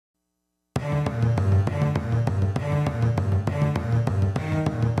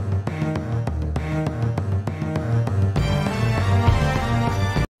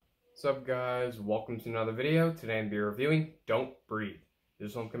What's up guys, welcome to another video. Today I'm be reviewing Don't Breathe.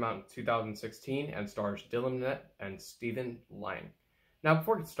 This film came out in 2016 and stars Dylan Minnette and Stephen Lang. Now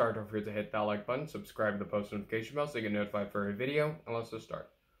before we get started, don't forget to hit that like button, subscribe to the post notification bell so you get notified for every video, and let's just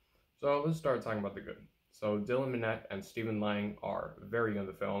start. So let's start talking about the good. So Dylan Minnette and Stephen Lang are very good in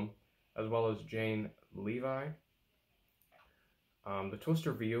the film, as well as Jane Levi. The twist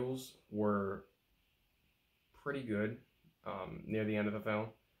reveals were pretty good near the end of the film.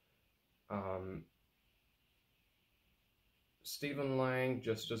 Stephen Lang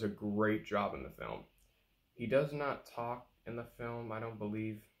just does a great job in the film. He does not talk in the film. I don't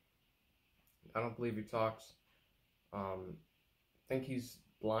believe he talks. I think he's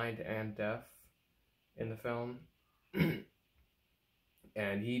blind and deaf in the film.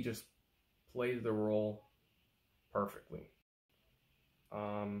 And he just plays the role perfectly.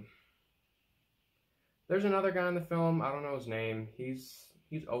 There's another guy in the film, I don't know his name. He's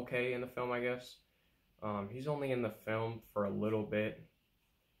okay in the film, I guess. He's only in the film for a little bit.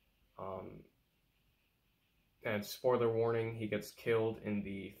 And spoiler warning, he gets killed in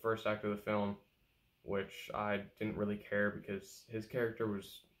the first act of the film, which I didn't really care because his character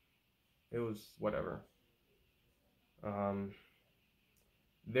was whatever.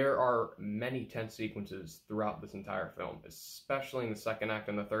 There are many tense sequences throughout this entire film, especially in the second act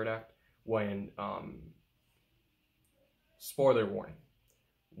and the third act, when, spoiler warning,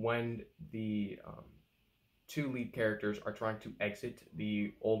 when the two lead characters are trying to exit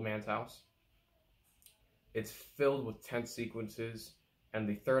the old man's house. It's filled with tense sequences, and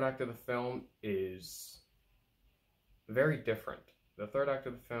the third act of the film is very different. The third act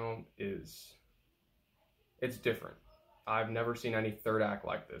of the film it's different. I've never seen any third act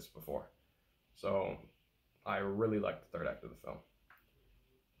like this before. So I really like the third act of the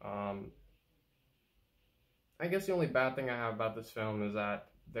film. I guess the only bad thing I have about this film is that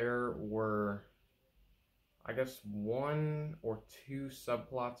there were, I guess, 1 or 2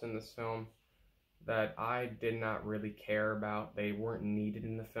 subplots in this film that I did not really care about. They weren't needed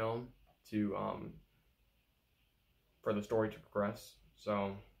in the film to for the story to progress.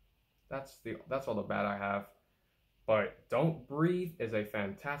 So that's all the bad I have. But Don't Breathe is a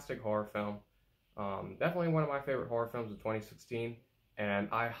fantastic horror film. Definitely one of my favorite horror films of 2016, and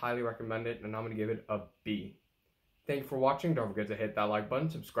I highly recommend it, and I'm going to give it a B. Thank you for watching. Don't forget to hit that like button,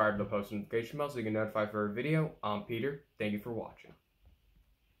 subscribe to the post notification bell so you get notified for a video. I'm Peter. Thank you for watching.